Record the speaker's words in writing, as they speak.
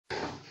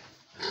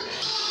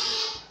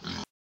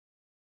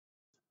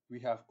We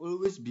have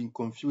always been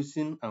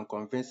confusing and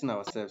convincing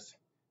ourselves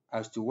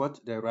as to what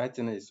the right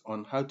thing is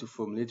on how to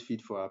formulate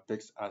feed for our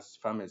pigs as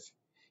farmers.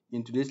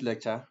 In today's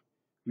lecture,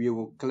 we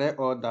will clear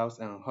all doubts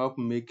and help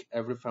make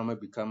every farmer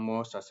become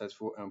more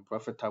successful and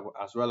profitable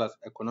as well as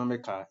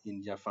economical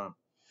in their farm.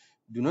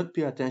 Do not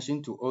pay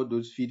attention to all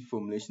those feed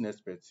formulation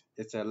experts.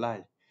 It's a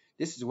lie.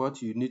 This is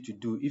what you need to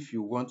do if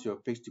you want your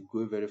pigs to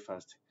grow very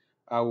fast.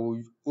 I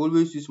will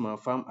always use my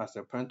farm as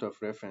a point of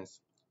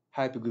reference.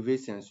 Hi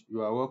Pigrivations,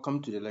 you are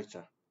welcome to the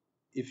lecture.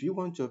 If you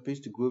want your pigs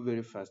to grow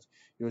very fast,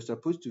 you're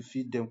supposed to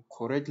feed them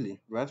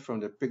correctly right from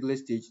the piglet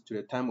stage to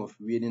the time of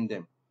weaning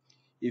them.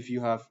 If you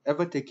have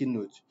ever taken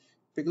note,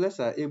 piglets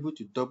are able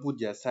to double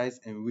their size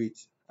and weight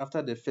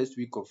after the first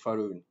week of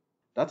farrowing.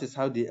 That is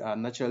how they are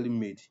naturally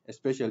made,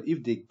 especially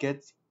if they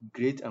get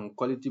great and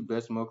quality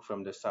breast milk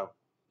from the sow.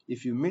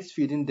 If you miss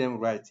feeding them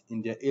right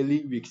in their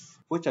early weeks,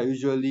 which are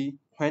usually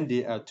when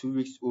they are 2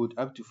 weeks old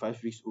up to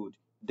 5 weeks old,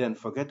 then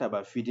forget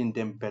about feeding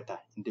them better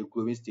in the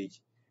growing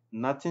stage.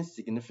 Nothing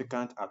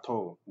significant at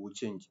all will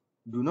change.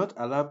 Do not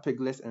allow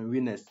piglets and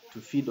weaners to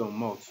feed on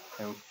malt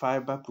and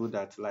fiber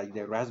products like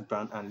the rice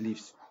bran and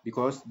leaves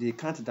because they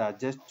can't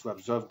digest to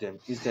absorb them.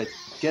 Instead,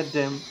 get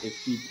them a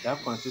feed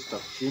that consists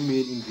of three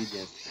main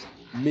ingredients: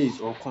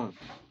 maize or corn,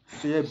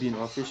 soya bean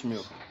or fish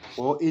meal,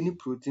 or any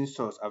protein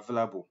source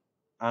available.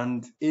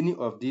 And any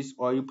of these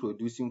oil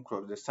producing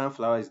crops, the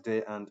sunflower is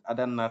there and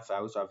other nuts are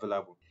also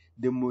available.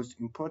 The most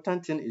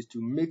important thing is to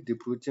make the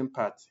protein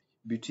part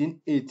between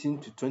 18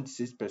 to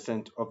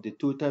 26% of the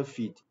total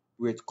feed,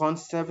 with corn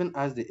serving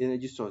as the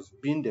energy source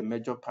being the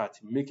major part,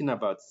 making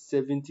about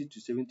 70 to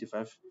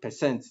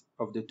 75%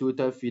 of the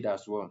total feed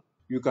as well.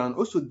 You can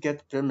also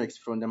get premix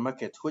from the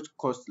market, which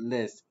costs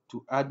less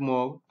to add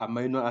more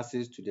amino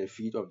acids to the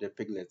feed of the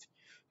piglet,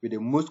 with the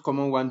most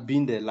common one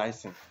being the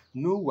lysine.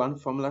 No one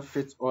formula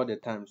fits all the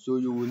time, so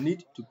you will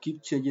need to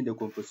keep changing the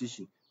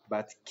composition,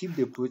 but keep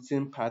the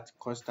protein part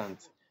constant.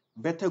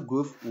 Better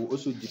growth will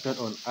also depend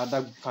on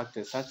other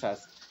factors such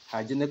as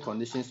hygienic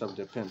conditions of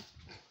the pen,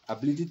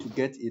 ability to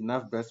get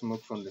enough breast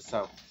milk from the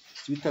sow,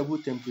 suitable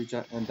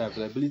temperature, and the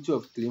availability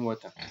of clean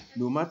water.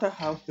 No matter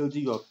how healthy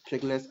your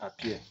piglets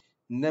appear,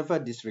 never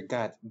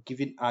disregard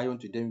giving iron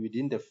to them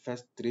within the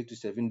first 3 to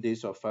 7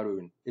 days of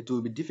farrowing. It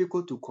will be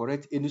difficult to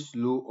correct any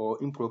slow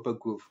or improper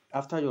growth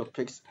after your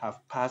pigs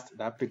have passed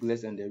that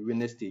piglets and the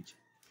weaner stage.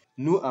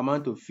 No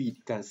amount of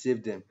feed can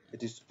save them.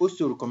 It is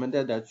also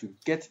recommended that you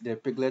get the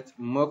piglet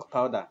milk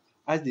powder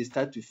as they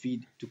start to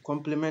feed to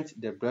complement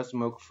the breast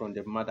milk from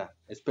the mother,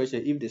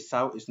 especially if the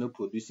sow is not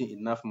producing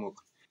enough milk.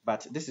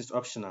 But this is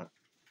optional.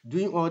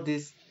 Doing all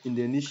this in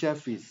the initial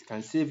phase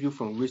can save you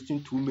from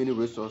wasting too many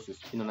resources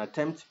in an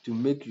attempt to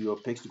make your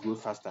pigs grow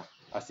faster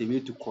as a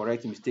way to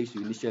correct mistakes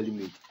you initially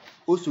made.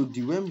 Also,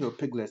 deworm your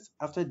piglets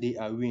after they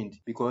are weaned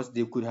because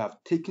they could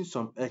have taken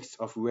some eggs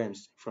of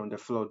worms from the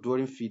floor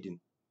during feeding.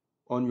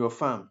 On your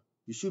farm,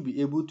 you should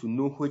be able to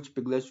know which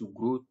piglets will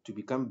grow to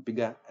become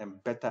bigger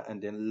and better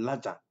and then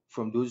larger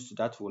from those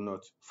that will not,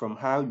 from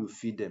how you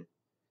feed them.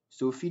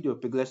 So feed your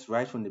piglets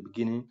right from the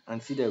beginning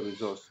and see the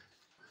results.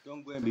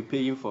 Don't go and be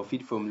paying for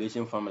feed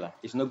formulation formula.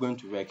 It's not going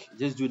to work.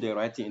 Just do the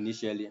right thing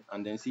initially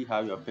and then see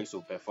how your pigs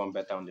will perform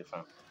better on the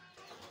farm.